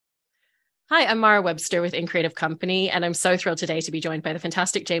Hi, I'm Mara Webster with In Creative Company, and I'm so thrilled today to be joined by the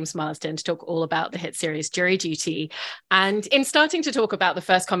fantastic James Marsden to talk all about the hit series Jury Duty. And in starting to talk about the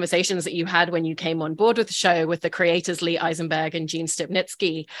first conversations that you had when you came on board with the show with the creators Lee Eisenberg and Gene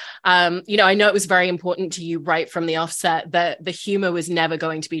Stupnitsky, I know it was very important to you right from the offset that the humor was never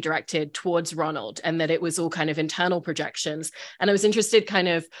going to be directed towards Ronald and that it was all kind of internal projections. And I was interested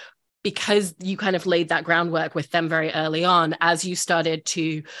because you kind of laid that groundwork with them very early on, as you started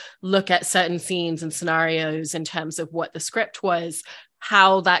to look at certain scenes and scenarios in terms of what the script was,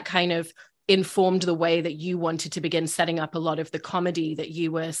 how that kind of informed the way that you wanted to begin setting up a lot of the comedy that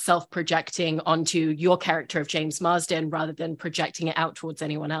you were self-projecting onto your character of James Marsden rather than projecting it out towards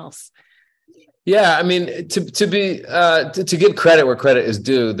anyone else. Yeah, I mean, to give credit where credit is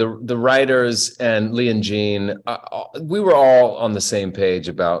due, the writers and Lee and Gene, we were all on the same page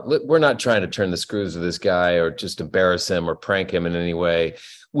about we're not trying to turn the screws of this guy or just embarrass him or prank him in any way.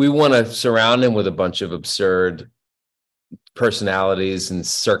 We want to surround him with a bunch of absurd personalities and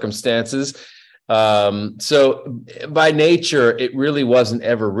circumstances. So by nature, it really wasn't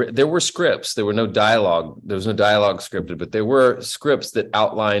ever. There were scripts. There were no dialogue. There was no dialogue scripted, but there were scripts that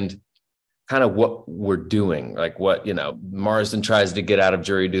outlined kind of what we're doing, like what, Marsden tries to get out of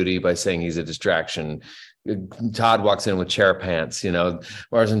jury duty by saying he's a distraction. Todd walks in with chair pants,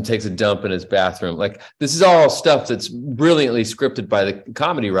 Marsden takes a dump in his bathroom. Like, this is all stuff that's brilliantly scripted by the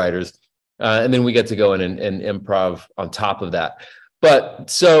comedy writers. And then we get to go in and improv on top of that. But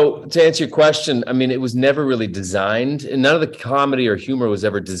so to answer your question, I mean, it was never really designed, and none of the comedy or humor was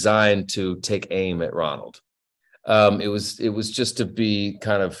ever designed to take aim at Ronald. It was just to be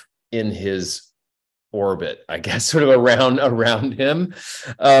kind of in his orbit, I guess, sort of around him.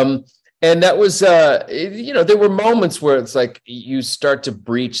 And that was, there were moments where it's like you start to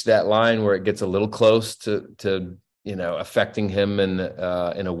breach that line where it gets a little close to affecting him in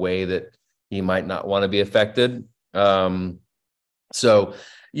a way that he might not want to be affected. So,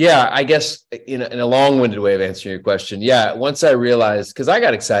 yeah, I guess in a long-winded way of answering your question, yeah, once I realized, because I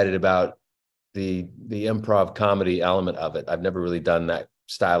got excited about the improv comedy element of it. I've never really done that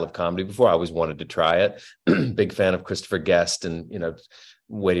style of comedy before. I always wanted to try it. Big fan of Christopher Guest and,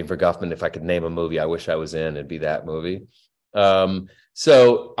 Waiting for Guffman. If I could name a movie I wish I was in, it'd be that movie.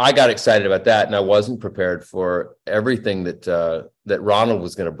 So I got excited about that, and I wasn't prepared for everything that Ronald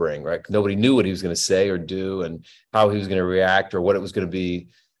was going to bring, right? Nobody knew what he was going to say or do and how he was going to react or what it was going to be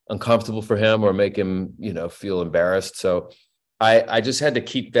uncomfortable for him or make him, feel embarrassed. So I just had to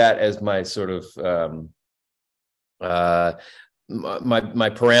keep that as my sort of my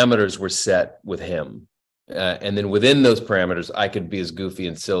parameters were set with him. And then within those parameters, I could be as goofy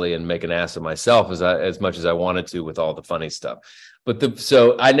and silly and make an ass of myself as much as I wanted to with all the funny stuff. But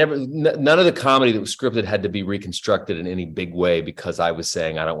none of the comedy that was scripted had to be reconstructed in any big way because I was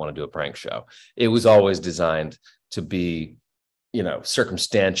saying, I don't want to do a prank show. It was always designed to be,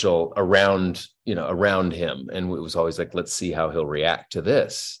 circumstantial around him. And it was always like, let's see how he'll react to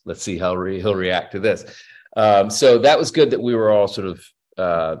this. Let's see how he'll react to this. So that was good that we were all sort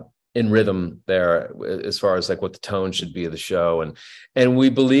of in rhythm there as far as like what the tone should be of the show. And we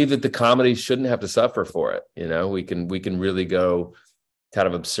believe that the comedy shouldn't have to suffer for it. We can really go kind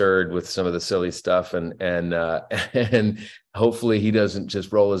of absurd with some of the silly stuff and hopefully he doesn't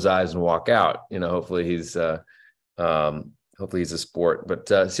just roll his eyes and walk out. Hopefully he's a sport, but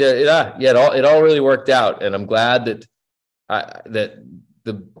it all really worked out. And I'm glad that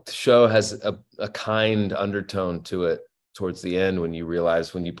the show has a kind undertone to it towards the end when you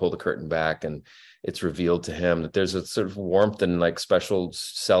pull the curtain back and it's revealed to him that there's a sort of warmth and like special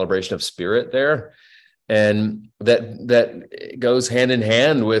celebration of spirit there. And that goes hand in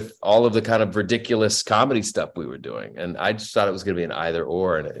hand with all of the kind of ridiculous comedy stuff we were doing. And I just thought it was going to be an either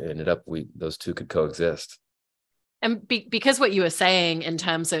or, and it ended up those two could coexist. And because what you were saying in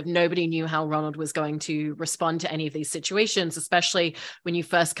terms of nobody knew how Ronald was going to respond to any of these situations, especially when you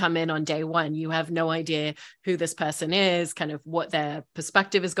first come in on day one, you have no idea who this person is, kind of what their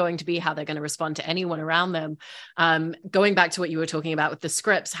perspective is going to be, how they're going to respond to anyone around them. Going back to what you were talking about with the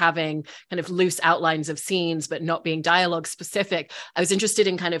scripts, having kind of loose outlines of scenes, but not being dialogue specific. I was interested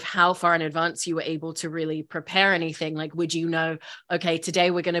in kind of how far in advance you were able to really prepare anything. Like, would you know, okay, today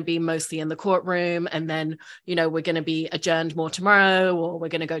we're going to be mostly in the courtroom and then, we're going to be adjourned more tomorrow, or we're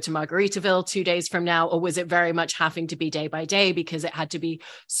going to go to Margaritaville 2 days from now? Or was it very much having to be day by day because it had to be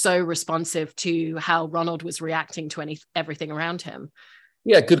so responsive to how Ronald was reacting to everything around him?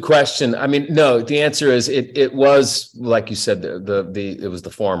 Yeah, good question. I mean, no, the answer is it was like you said, it was the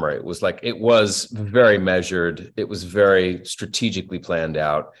former. It was very measured. It was very strategically planned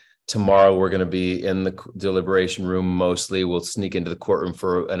out tomorrow we're going to be in the deliberation room mostly. We'll sneak into the courtroom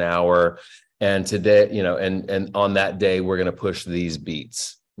for an hour. And today, and on that day, we're going to push these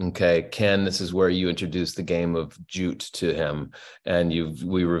beats. Okay, Ken, this is where you introduce the game of jute to him, and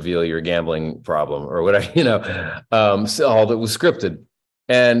we reveal your gambling problem or whatever, so all that was scripted.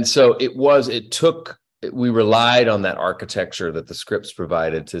 And so we relied on that architecture that the scripts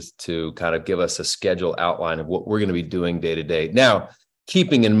provided to kind of give us a schedule outline of what we're going to be doing day to day. Now,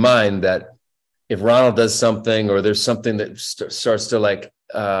 keeping in mind that if Ronald does something or there's something that starts to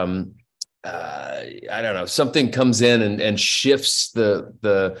I don't know, something comes in and shifts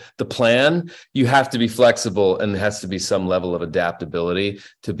the plan, you have to be flexible, and there has to be some level of adaptability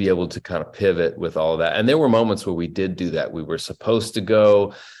to be able to kind of pivot with all of that. And there were moments where we did do that. We were supposed to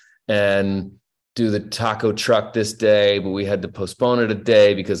go and do the taco truck this day, but we had to postpone it a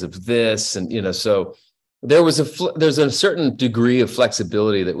day because of this. And, so there's a certain degree of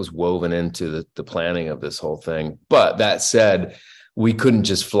flexibility that was woven into the planning of this whole thing. But that said, we couldn't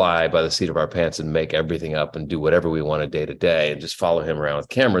just fly by the seat of our pants and make everything up and do whatever we wanted day to day and just follow him around with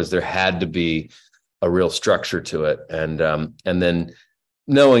cameras. There had to be a real structure to it. And then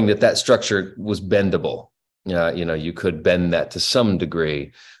knowing that structure was bendable, you could bend that to some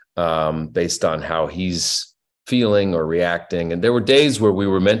degree based on how he's feeling or reacting. And there were days where we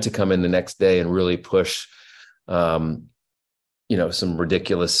were meant to come in the next day and really push, some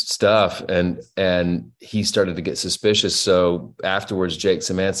ridiculous stuff. And he started to get suspicious. So afterwards, Jake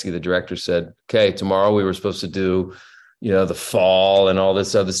Szymanski, the director, said, okay, tomorrow we were supposed to do, the fall and all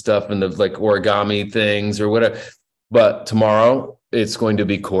this other stuff and the like origami things or whatever. But tomorrow it's going to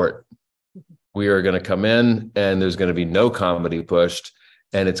be court. We are going to come in and there's going to be no comedy pushed.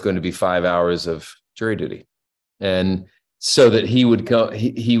 And it's going to be 5 hours of jury duty. And so that he would go,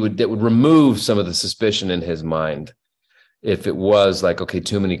 that would remove some of the suspicion in his mind. If it was like, okay,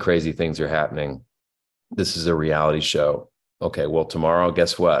 too many crazy things are happening. This is a reality show. Okay, well, tomorrow,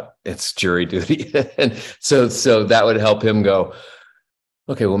 guess what? It's jury duty. And so that would help him go,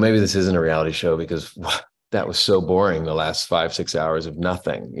 okay, well, maybe this isn't a reality show because that was so boring the last 5-6 hours of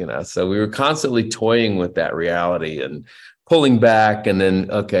nothing, So we were constantly toying with that reality and pulling back and then,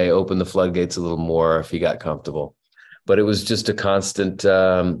 okay, open the floodgates a little more if he got comfortable. But it was just a constant,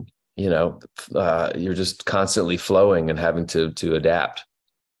 you're just constantly flowing and having to adapt.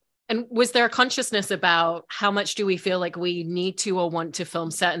 And was there a consciousness about how much do we feel like we need to or want to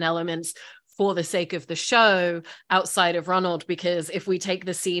film certain elements for the sake of the show outside of Ronald? Because if we take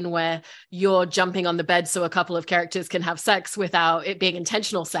the scene where you're jumping on the bed so a couple of characters can have sex without it being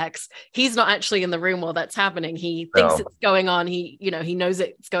intentional sex, he's not actually in the room while that's happening. He thinks it's going on. He knows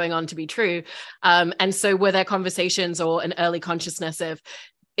it's going on to be true. And so were there conversations or an early consciousness of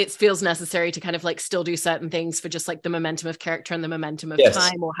it feels necessary to kind of like still do certain things for just like the momentum of character and the momentum of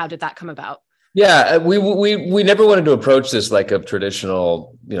time, or how did that come about? Yeah, we never wanted to approach this like a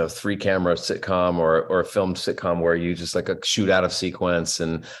traditional, 3-camera sitcom or a filmed sitcom where you just like a shoot out of sequence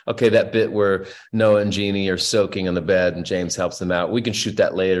and okay, that bit where Noah and Jeannie are soaking on the bed and James helps them out. We can shoot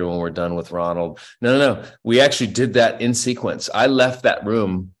that later when we're done with Ronald. No. We actually did that in sequence. I left that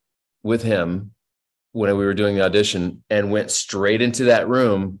room with him when we were doing the audition and went straight into that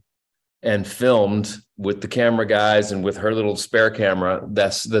room and filmed with the camera guys and with her little spare camera,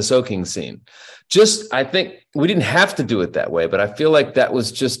 that's the soaking scene. I think we didn't have to do it that way, but I feel like that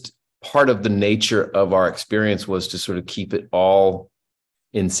was just part of the nature of our experience, was to sort of keep it all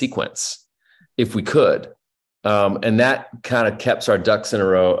in sequence if we could. And that kind of kept our ducks in a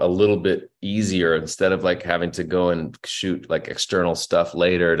row a little bit easier instead of like having to go and shoot like external stuff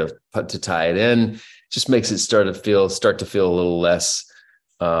later to tie it in. Just makes it start to feel a little less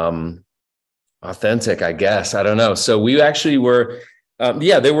authentic, I guess. I don't know. So we actually were,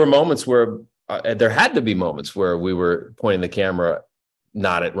 there were moments where there had to be moments where we were pointing the camera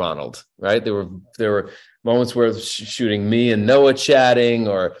not at Ronald, right? There were moments where shooting me and Noah chatting,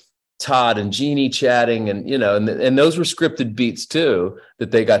 or Todd and Jeannie chatting, and and those were scripted beats too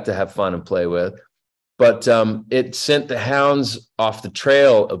that they got to have fun and play with. But it sent the hounds off the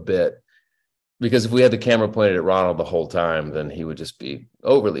trail a bit. Because if we had the camera pointed at Ronald the whole time, then he would just be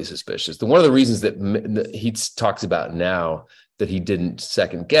overly suspicious. One of the reasons that he talks about now that he didn't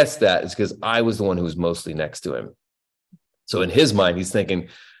second guess that is because I was the one who was mostly next to him. So in his mind, he's thinking,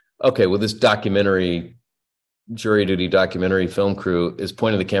 okay, well, this jury duty documentary film crew is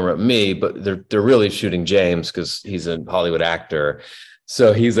pointing the camera at me, but they're really shooting James because he's a Hollywood actor.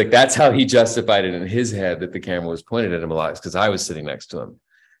 So he's like, that's how he justified it in his head that the camera was pointed at him a lot, because I was sitting next to him.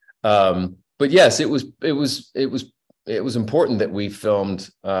 But yes, it was important that we filmed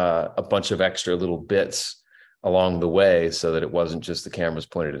a bunch of extra little bits along the way so that it wasn't just the cameras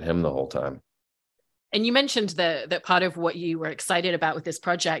pointed at him the whole time. And you mentioned that part of what you were excited about with this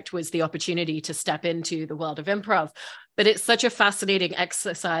project was the opportunity to step into the world of improv. But it's such a fascinating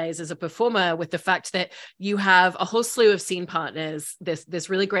exercise as a performer, with the fact that you have a whole slew of scene partners, this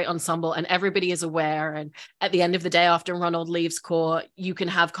really great ensemble, and everybody is aware. And at the end of the day, after Ronald leaves court, you can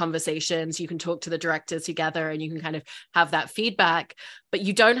have conversations, you can talk to the directors together, and you can kind of have that feedback. But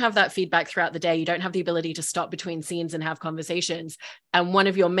you don't have that feedback throughout the day. You don't have the ability to stop between scenes and have conversations. And one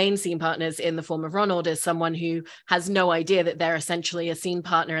of your main scene partners in the form of Ronald is someone who has no idea that they're essentially a scene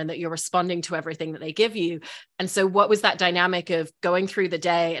partner and that you're responding to everything that they give you. And so what was that dynamic of going through the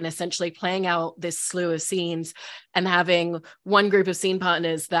day and essentially playing out this slew of scenes and having one group of scene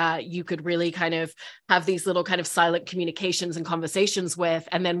partners that you could really kind of have these little kind of silent communications and conversations with,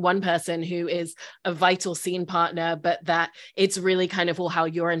 and then one person who is a vital scene partner, but that it's really kind of all how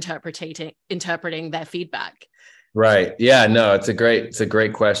you're interpreting their feedback? Right. Yeah, no, it's a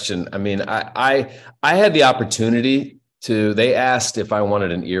great question. I mean, I had the opportunity they asked if I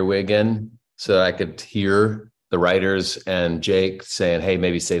wanted an earwig in so that I could hear the writers and Jake saying, hey,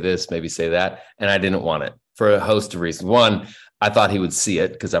 maybe say this, maybe say that. And I didn't want it for a host of reasons. One, I thought he would see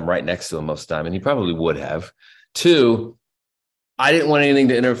it because I'm right next to him most of the time, and he probably would have. Two, I didn't want anything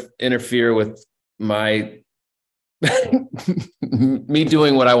to interfere with my me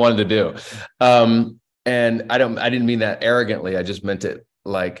doing what I wanted to do. And I didn't mean that arrogantly. I just meant it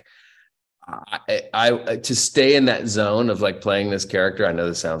like I to stay in that zone of like playing this character. I know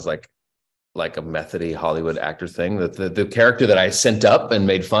this sounds like a methody Hollywood actor thing, that the character that I sent up and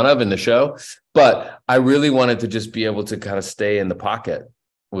made fun of in the show, but I really wanted to just be able to kind of stay in the pocket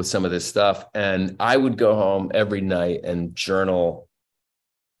with some of this stuff. And I would go home every night and journal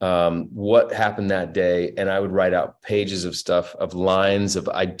what happened that day. And I would write out pages of stuff, of lines, of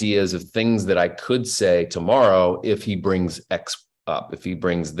ideas, of things that I could say tomorrow if he brings X up, if he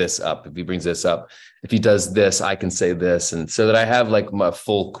brings this up, if he brings this up, if he does this, I can say this. And so that I have like my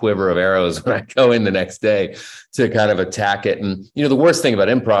full quiver of arrows when I go in the next day to kind of attack it. And, the worst thing about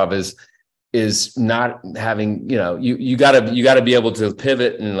improv is not having, you gotta be able to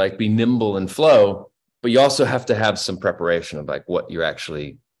pivot and like be nimble and flow, but you also have to have some preparation of like what you're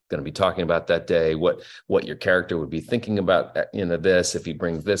actually going to be talking about that day, what your character would be thinking about, this, if he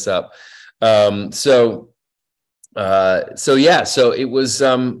brings this up. So it was,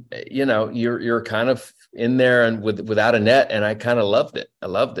 you're kind of in there and without a net, and I kind of loved it. I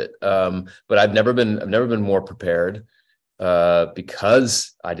loved it. But I've never been more prepared,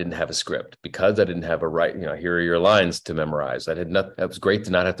 because I didn't have a script, because I didn't have here are your lines to memorize. It was great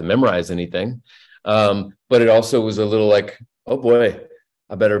to not have to memorize anything. But it also was a little like, oh boy,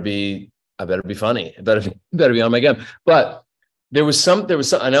 I better be funny. I better be on my game. But there was some,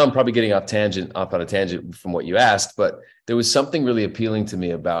 I know I'm probably getting off on a tangent from what you asked, but there was something really appealing to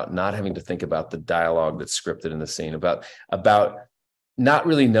me about not having to think about the dialogue that's scripted in the scene, about not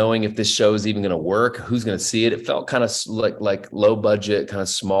really knowing if this show is even going to work, who's going to see it. It felt kind of like low budget, kind of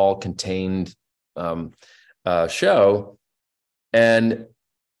small, contained show. And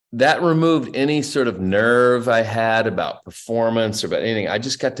that removed any sort of nerve I had about performance or about anything. I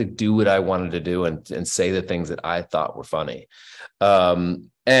just got to do what I wanted to do and say the things that I thought were funny. And,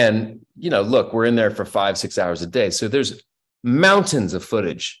 look, we're in there for 5-6 hours a day. So there's mountains of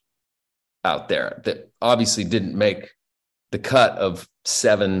footage out there that obviously didn't make the cut of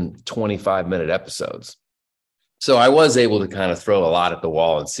 7 25-minute episodes. So I was able to kind of throw a lot at the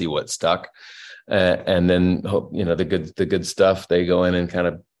wall and see what stuck. And then, the good stuff, they go in and kind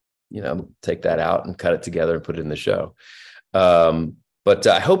of, take that out and cut it together and put it in the show. But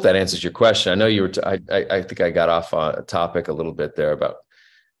I hope that answers your question. I know you were, I think I got off on a topic a little bit there about,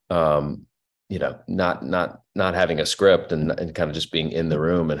 not having a script and kind of just being in the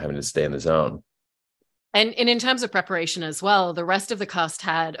room and having to stay in the zone. And in terms of preparation as well, the rest of the cast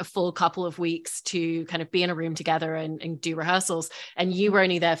had a full couple of weeks to kind of be in a room together and do rehearsals. And you were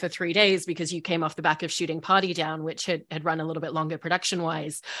only there for 3 days because you came off the back of shooting Party Down, which had run a little bit longer production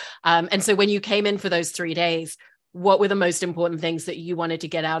wise. And so when you came in for those 3 days, what were the most important things that you wanted to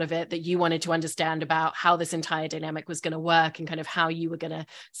get out of it, that you wanted to understand about how this entire dynamic was going to work and kind of how you were going to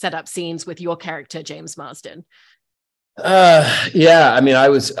set up scenes with your character, James Marsden? Yeah, I mean, I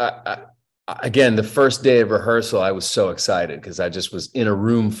was... Again, the first day of rehearsal, I was so excited because I just was in a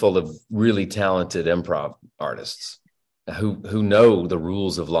room full of really talented improv artists who know the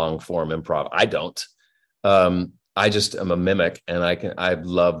rules of long form improv. I don't. I just am a mimic, and I've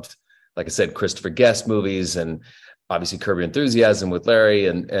loved, like I said, Christopher Guest movies, and obviously Curb Your Enthusiasm with Larry,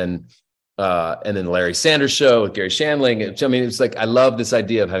 and And then the Larry Sanders Show with Gary Shandling. I mean, it's like, I love this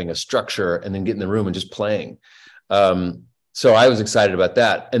idea of having a structure and then getting in the room and just playing. So I was excited about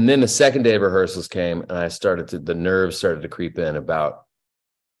that. And then the second day of rehearsals came, and the nerves started to creep in about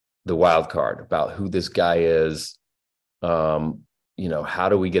the wild card, about who this guy is. How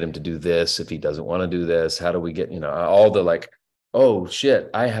do we get him to do this if he doesn't want to do this? How do we get, all the like, oh shit,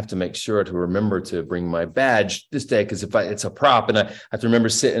 I have to make sure to remember to bring my badge this day, because it's a prop, and I have to remember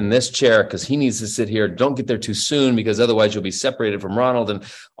to sit in this chair because he needs to sit here. Don't get there too soon because otherwise you'll be separated from Ronald. And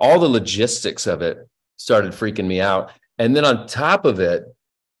all the logistics of it started freaking me out. And then on top of it,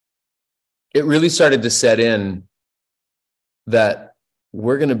 it really started to set in that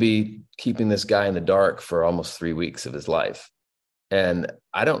we're going to be keeping this guy in the dark for almost 3 weeks of his life. And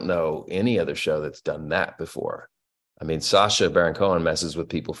I don't know any other show that's done that before. I mean, Sacha Baron Cohen messes with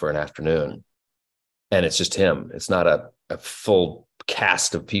people for an afternoon, and it's just him. It's not a full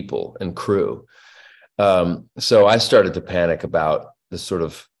cast of people and crew. So I started to panic about the sort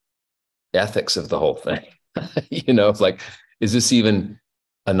of ethics of the whole thing. It's like, is this even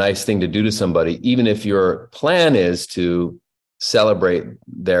a nice thing to do to somebody, even if your plan is to celebrate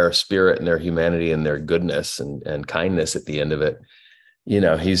their spirit and their humanity and their goodness and kindness at the end of it?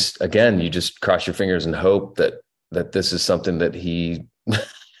 He's, again, you just cross your fingers and hope that this is something that he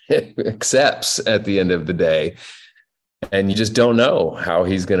accepts at the end of the day. And you just don't know how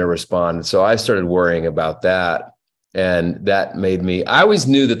he's going to respond. So I started worrying about that. And that made me, I always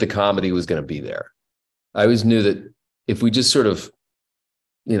knew that the comedy was going to be there. I always knew that if we just sort of,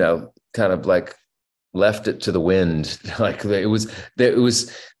 kind of like left it to the wind, like it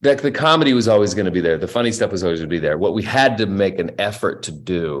was like the comedy was always going to be there. The funny stuff was always going to be there. What we had to make an effort to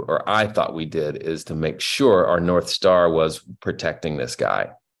do, or I thought we did, is to make sure our North Star was protecting this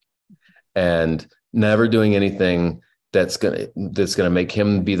guy and never doing anything that's going to make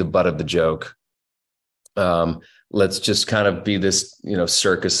him be the butt of the joke. Let's just kind of be this,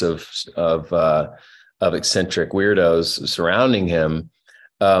 circus of eccentric weirdos surrounding him.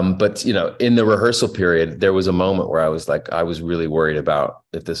 But in the rehearsal period, there was a moment where I was really worried about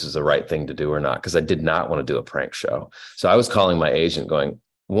if this is the right thing to do or not, because I did not want to do a prank show. So I was calling my agent going,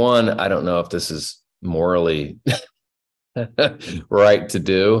 one, I don't know if this is morally right to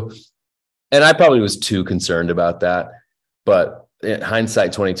do. And I probably was too concerned about that. But in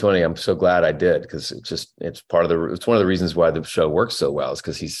hindsight 2020, I'm so glad I did, because it's one of the reasons why the show works so well, is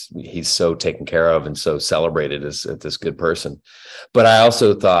because he's so taken care of and so celebrated as this good person. But I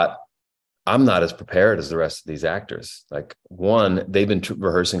also thought, I'm not as prepared as the rest of these actors. Like, one, they've been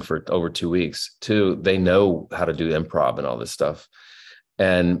rehearsing for over 2 weeks. Two, they know how to do improv and all this stuff.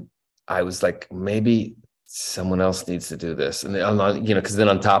 And I was like, maybe someone else needs to do this. And because then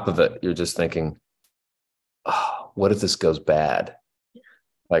on top of it, you're just thinking, oh, what if this goes bad?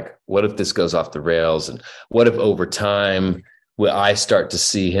 Like, what if this goes off the rails? And what if over time I start to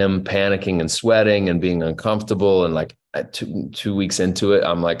see him panicking and sweating and being uncomfortable? And like at 2 weeks into it,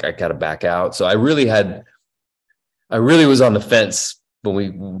 I'm like, I got to back out. So I really was on the fence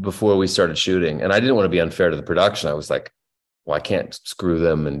before we started shooting. And I didn't want to be unfair to the production. I was like, well, I can't screw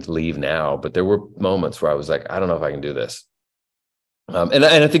them and leave now. But there were moments where I was like, I don't know if I can do this. And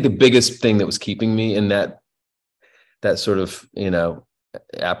I think the biggest thing that was keeping me in that sort of,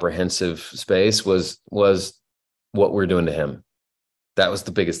 apprehensive space was what we're doing to him. That was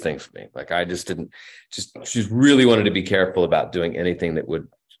the biggest thing for me. Like, I just really wanted to be careful about doing anything that would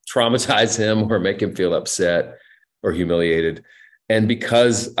traumatize him or make him feel upset or humiliated. And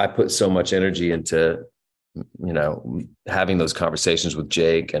because I put so much energy into, having those conversations with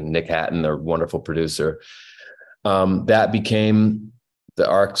Jake and Nick Hatton, their wonderful producer, that became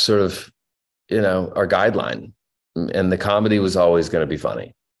our sort of, our guideline. And the comedy was always going to be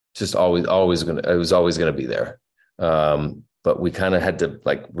funny. It was always going to be there. But we kind of had to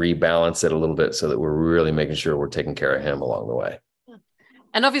like rebalance it a little bit so that we're really making sure we're taking care of him along the way.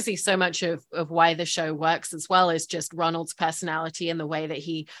 And obviously so much of why the show works as well is just Ronald's personality and the way that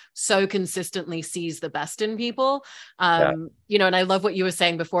he so consistently sees the best in people. And I love what you were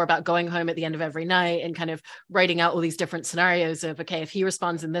saying before about going home at the end of every night and kind of writing out all these different scenarios of, okay, if he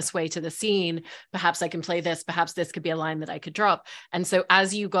responds in this way to the scene, perhaps I can play this, perhaps this could be a line that I could drop. And so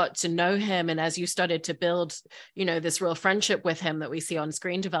as you got to know him and as you started to build, this real friendship with him that we see on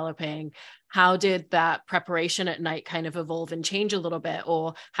screen developing, how did that preparation at night kind of evolve and change a little bit?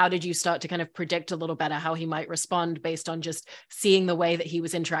 Or how did you start to kind of predict a little better how he might respond based on just seeing the way that he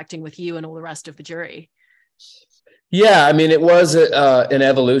was interacting with you and all the rest of the jury? Yeah, it was an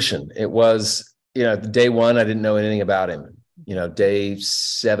evolution. It was, day one, I didn't know anything about him. day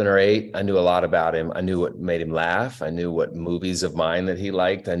 7 or 8, I knew a lot about him. I knew what made him laugh. I knew what movies of mine that he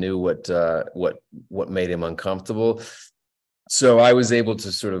liked. I knew what made him uncomfortable. So I was able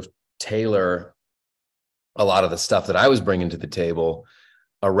to sort of tailor a lot of the stuff that I was bringing to the table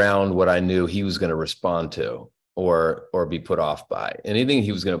around what I knew he was going to respond to or be put off by. Anything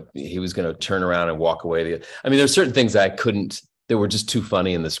he was going to turn around and walk away. I mean, there's certain things that they were just too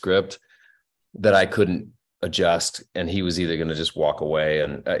funny in the script that I couldn't adjust, and he was either going to just walk away.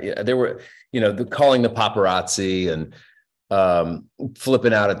 And there were, calling the paparazzi and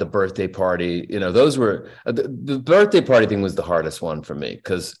flipping out at the birthday party. Those were the birthday party thing was the hardest one for me,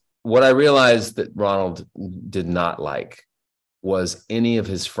 because what I realized that Ronald did not like was any of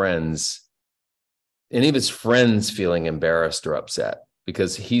his friends feeling embarrassed or upset,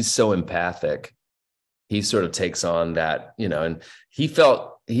 because he's so empathic. He sort of takes on that, and he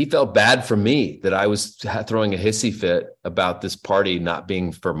felt bad for me that I was throwing a hissy fit about this party not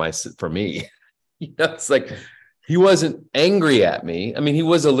being for me. It's like, he wasn't angry at me. I mean, he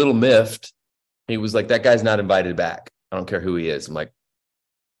was a little miffed. He was like, that guy's not invited back. I don't care who he is. I'm like,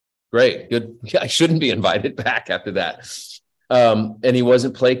 great, good. I shouldn't be invited back after that. And he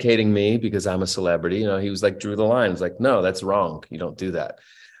wasn't placating me because I'm a celebrity. He was like, drew the line. He was like, no, that's wrong. You don't do that.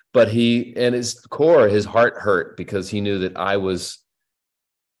 But his heart hurt because he knew that I was,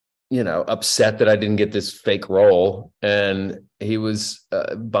 upset that I didn't get this fake role. And he was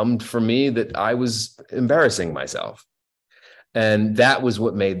bummed for me that I was embarrassing myself. And that was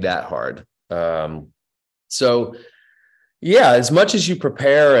what made that hard. So yeah, as much as you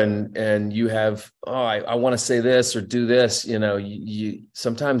prepare and you have, I want to say this or do this, you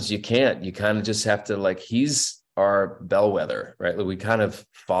sometimes you can't. You kind of just have to, he's our bellwether, right? We kind of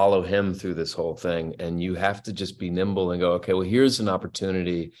follow him through this whole thing, and you have to just be nimble and go, okay, well, here's an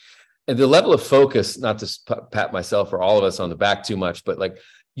opportunity. And the level of focus, not to pat myself or all of us on the back too much, but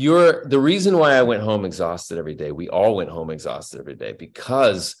the reason why I went home exhausted every day, we all went home exhausted every day,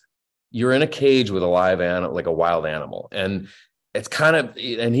 because you're in a cage with a live animal, like a wild animal. And it's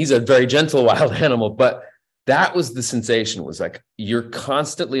and he's a very gentle wild animal, but that was the sensation, was like, you're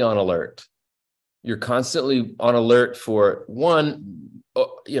constantly on alert. You're constantly on alert for one,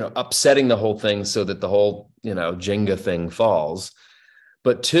 upsetting the whole thing so that the whole, Jenga thing falls.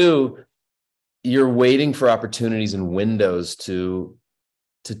 But two, you're waiting for opportunities and windows to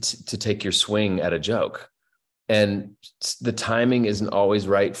take your swing at a joke. And the timing isn't always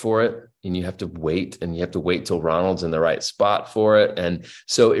right for it. And you have to wait, till Ronald's in the right spot for it. And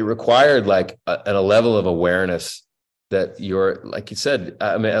so it required a level of awareness that you're, like you said,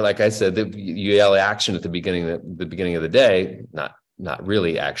 like I said, that you yell action at the beginning of the day, not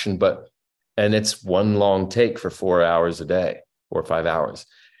really action, and it's one long take for 4 hours a day, 4 or 5 hours.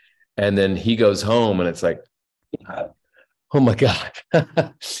 And then he goes home and it's like, oh my God,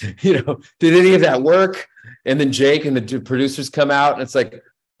 did any of that work? And then Jake and the producers come out and it's like,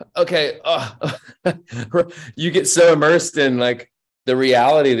 okay, you get so immersed in the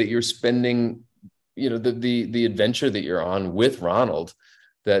reality that you're spending, the adventure that you're on with Ronald,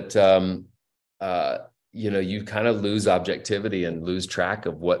 that, you kind of lose objectivity and lose track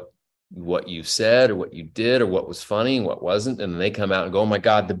of what you said or what you did or what was funny and what wasn't. And then they come out and go, oh my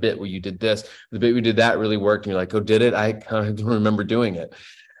God, the bit where you did this, the bit we did that really worked. And you're like, oh, did it? I kind of don't remember doing it.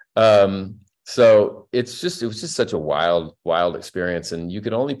 So it was just such a wild experience, and you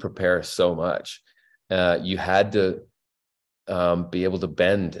could only prepare so much. You had to be able to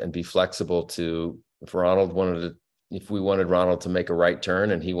bend and be flexible if we wanted Ronald to make a right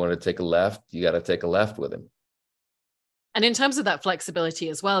turn and he wanted to take a left, you got to take a left with him. And in terms of that flexibility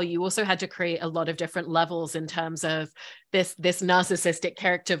as well, you also had to create a lot of different levels in terms of this narcissistic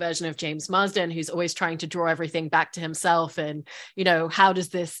character version of James Marsden, who's always trying to draw everything back to himself. And, how does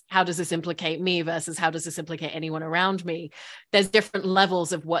this implicate me versus how does this implicate anyone around me? There's different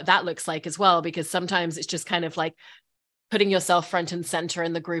levels of what that looks like as well, because sometimes it's just kind of like putting yourself front and center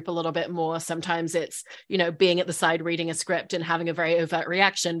in the group a little bit more. Sometimes it's, being at the side reading a script and having a very overt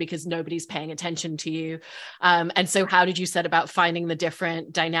reaction because nobody's paying attention to you. And so how did you set about finding the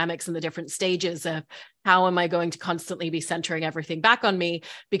different dynamics and the different stages of how am I going to constantly be centering everything back on me?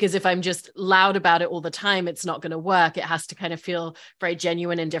 Because if I'm just loud about it all the time, it's not going to work. It has to kind of feel very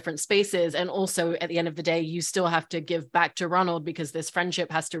genuine in different spaces. And also at the end of the day, you still have to give back to Ronald because this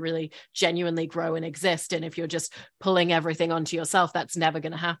friendship has to really genuinely grow and exist. And if you're just pulling everything onto yourself, that's never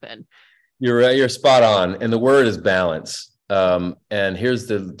going to happen. You're right. You're spot on. And the word is balance. And here's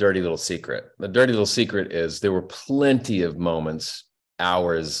the dirty little secret. The dirty little secret is there were plenty of moments,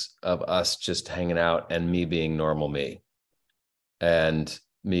 hours of us just hanging out and me being normal me and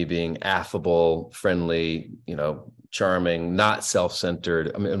me being affable, friendly, charming, not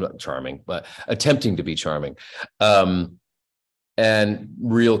self-centered. I mean, not charming, but attempting to be charming, and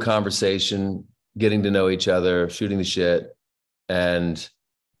real conversation, getting to know each other, shooting the shit. And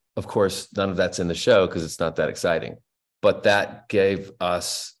of course, none of that's in the show because it's not that exciting. But that gave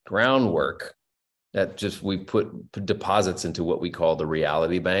us groundwork that just we put deposits into what we call the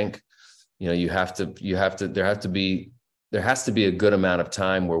reality bank. There has to be a good amount of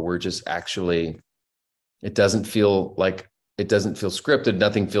time where we're just actually, it doesn't feel scripted.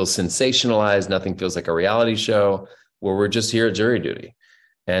 Nothing feels sensationalized. Nothing feels like a reality show, where we're just here at jury duty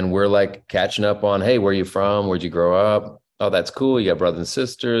and we're like catching up on, hey, where are you from? Where'd you grow up? Oh, that's cool. You got brothers and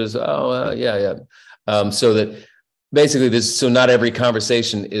sisters. Oh, yeah. So that basically so not every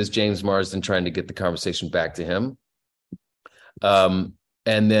conversation is James Marsden trying to get the conversation back to him. And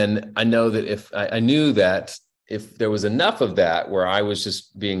then I know that I knew that if there was enough of that where I was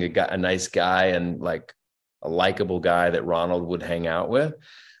just being a nice guy and like a likable guy that Ronald would hang out with,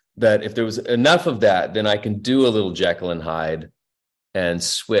 that if there was enough of that, then I can do a little Jekyll and Hyde and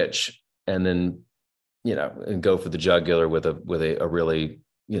switch, and then, and go for the jugular with a really,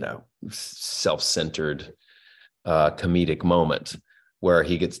 self-centered comedic moment where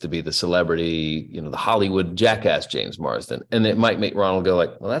he gets to be the celebrity, the Hollywood jackass James Marsden. And it might make Ronald go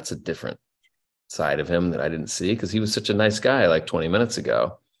like, well, that's a different side of him that I didn't see because he was such a nice guy like 20 minutes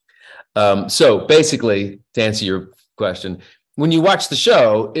ago. So basically, to answer your question, when you watch the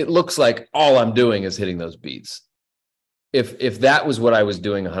show, it looks like all I'm doing is hitting those beats. If that was what I was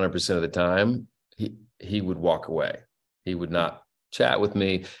doing 100% of the time, he would walk away. He would not chat with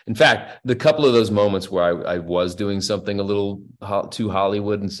me. In fact, the couple of those moments where I was doing something a little too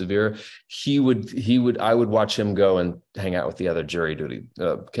Hollywood and severe, I would watch him go and hang out with the other jury duty,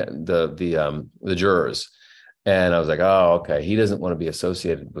 the jurors. And I was like, oh, okay. He doesn't want to be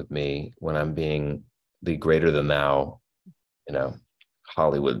associated with me when I'm being the greater than thou,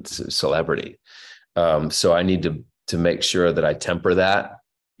 Hollywood celebrity. So I need to make sure that I temper that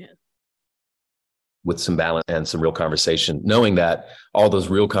with some balance and some real conversation, knowing that all those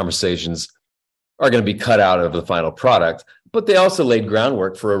real conversations are going to be cut out of the final product, but they also laid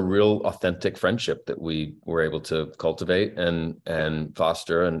groundwork for a real authentic friendship that we were able to cultivate and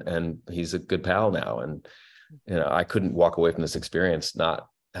foster. And he's a good pal now. And, I couldn't walk away from this experience not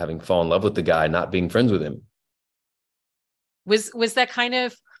having fallen in love with the guy, not being friends with him. Was there kind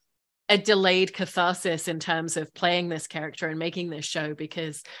of a delayed catharsis in terms of playing this character and making this show?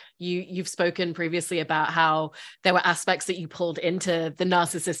 Because you've spoken previously about how there were aspects that you pulled into the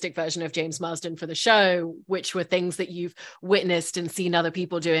narcissistic version of James Marsden for the show, which were things that you've witnessed and seen other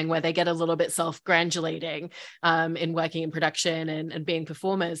people doing, where they get a little bit self-granulating in working in production and being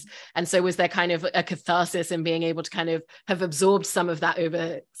performers. And so was there kind of a catharsis in being able to kind of have absorbed some of that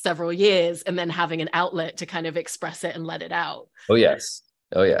over several years and then having an outlet to kind of express it and let it out? Oh, yes.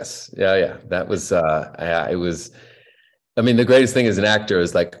 Yeah. That was, it was, I mean, the greatest thing as an actor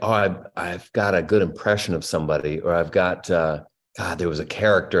is like, oh, I've got a good impression of somebody, or I've got, God, there was a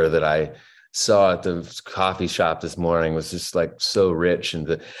character that I saw at the coffee shop this morning was just like so rich.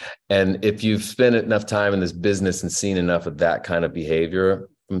 And if you've spent enough time in this business and seen enough of that kind of behavior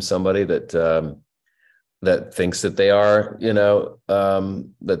from somebody that thinks that they are,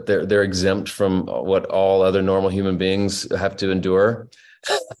 that they're exempt from what all other normal human beings have to endure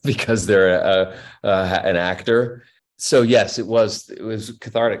because they're an actor. So yes, it was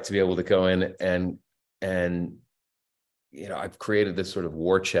cathartic to be able to go in and I've created this sort of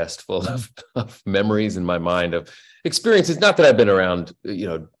war chest full of memories in my mind of experiences. Not that I've been around,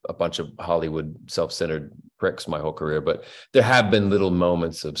 a bunch of Hollywood self-centered pricks my whole career, but there have been little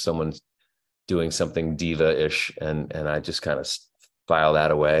moments of someone doing something diva-ish, and I just kind of file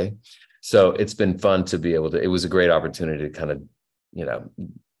that away. So it's been fun to be able to. It was a great opportunity to kind of,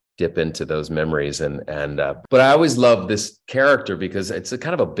 dip into those memories but I always loved this character because it's a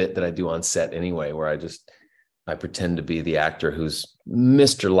kind of a bit that I do on set anyway, where I pretend to be the actor who's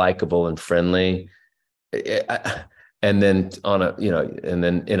Mr. Likeable and friendly, and then and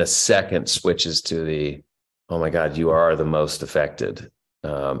then in a second switches to the, oh my God, you are the most affected.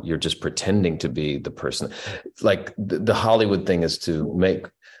 You're just pretending to be the person. Like the Hollywood thing is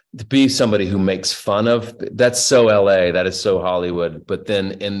to be somebody who makes fun of. That's so LA. That is so Hollywood. But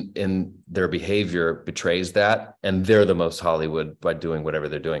then in their behavior betrays that, and they're the most Hollywood by doing whatever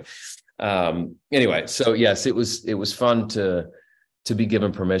they're doing. Anyway, so yes, it was fun to be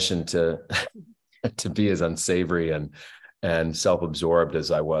given permission to to be as unsavory and self-absorbed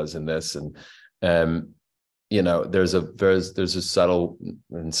as I was in this. And there's a subtle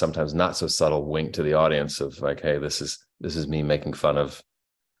and sometimes not so subtle wink to the audience of like, hey, this is me making fun of,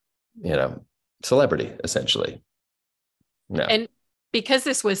 celebrity, essentially. No. And because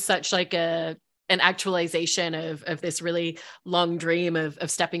this was such like an actualization of this really long dream of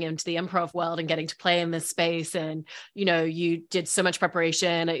stepping into the improv world and getting to play in this space, and you did so much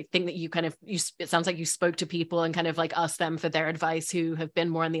preparation. I think that it sounds like you spoke to people and kind of like asked them for their advice who have been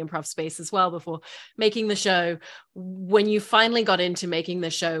more in the improv space as well before making the show. When you finally got into making the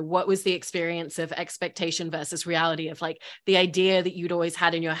show, what was the experience of expectation versus reality, of like the idea that you'd always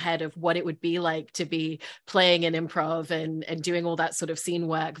had in your head of what it would be like to be playing in improv and doing all that sort of scene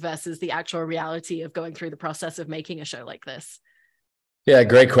work versus the actual reality of going through the process of making a show like this? Yeah,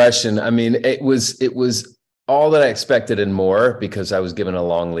 great question. I mean, it was all that I expected and more, because I was given a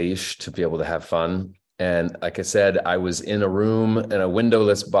long leash to be able to have fun. And like I said, I was in a room in a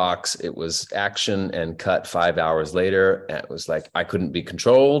windowless box. It was action and cut 5 hours later. And it was like, I couldn't be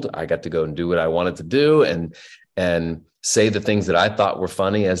controlled. I got to go and do what I wanted to do and say the things that I thought were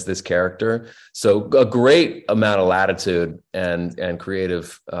funny as this character. So a great amount of latitude and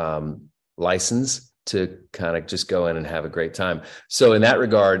creative license to kind of just go in and have a great time. So in that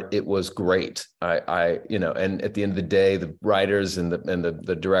regard, it was great. And at the end of the day, the writers and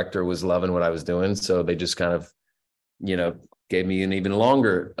the director was loving what I was doing. So they just kind of, gave me an even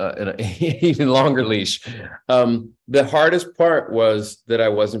longer leash. The hardest part was that I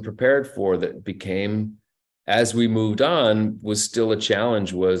wasn't prepared for, that became, as we moved on, was still a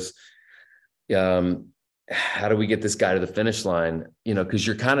challenge, was, how do we get this guy to the finish line? Because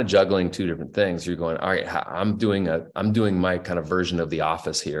you're kind of juggling two different things. You're going, all right, I'm doing my kind of version of The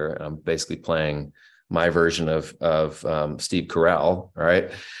Office here. And I'm basically playing my version of Steve Carell.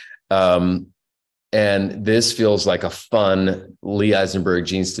 Right. And this feels like a fun Lee Eisenberg,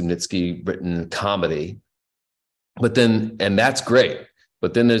 Gene Stupnitsky written comedy. And that's great.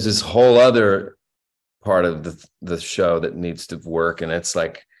 But then there's this whole other part of the show that needs to work. And it's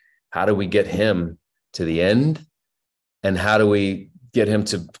like, how do we get him to the end, and how do we get him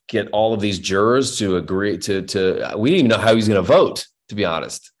to get all of these jurors to agree to we didn't even know how he's going to vote, to be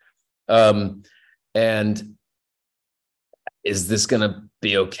honest. And is this going to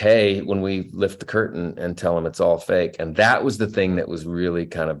be okay when we lift the curtain and tell him it's all fake? And that was the thing that was really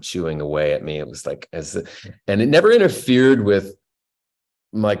kind of chewing away at me. It was like, and it never interfered with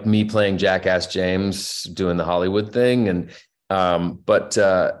like me playing Jackass James doing the Hollywood thing. But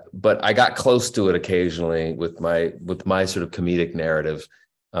I got close to it occasionally with my sort of comedic narrative.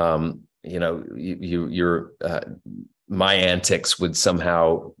 My antics would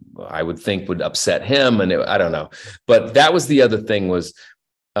somehow, I would think, would upset him, and I don't know. But that was the other thing, was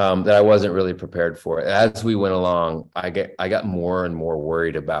that I wasn't really prepared for. As we went along, I got more and more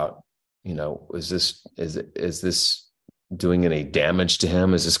worried about, is this doing any damage to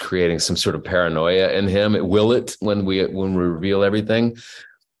him? Is this creating some sort of paranoia in him? Will it, when we reveal everything?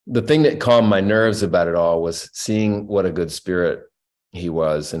 The thing that calmed my nerves about it all was seeing what a good spirit he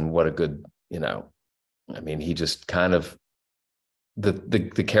was, and what a good, he just kind of,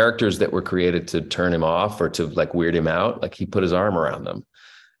 the characters that were created to turn him off or to like weird him out, like he put his arm around them,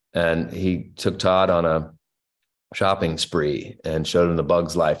 and he took Todd on a shopping spree and showed him the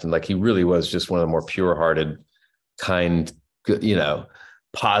Bug's Life. And like, he really was just one of the more pure-hearted, kind,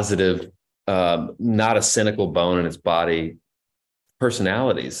 positive, not a cynical bone in his body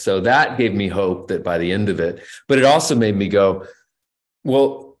personalities. So that gave me hope that by the end of it, but it also made me go,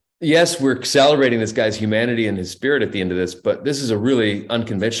 well, yes, we're celebrating this guy's humanity and his spirit at the end of this, but this is a really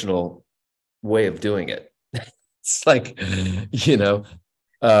unconventional way of doing it. It's like,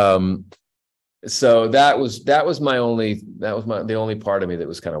 so that was the only part of me that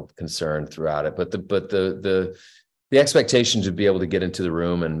was kind of concerned throughout it. But the expectation to be able to get into the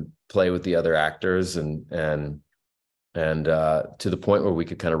room and play with the other actors and to the point where we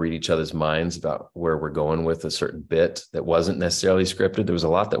could kind of read each other's minds about where we're going with a certain bit that wasn't necessarily scripted. There was a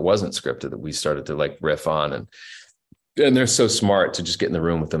lot that wasn't scripted that we started to like riff on, and they're so smart to just get in the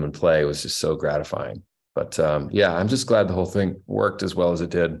room with them and play. It was just so gratifying. But I'm just glad the whole thing worked as well as it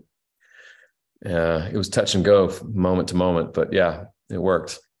did. It was touch and go moment to moment, but yeah, it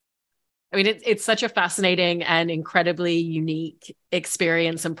worked. I mean, it's such a fascinating and incredibly unique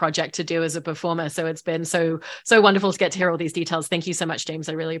experience and project to do as a performer. So it's been so wonderful to get to hear all these details. Thank you so much, James.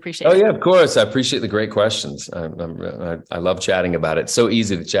 I really appreciate it. Oh yeah, of course. I appreciate the great questions. I love chatting about it. It's so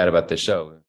easy to chat about this show.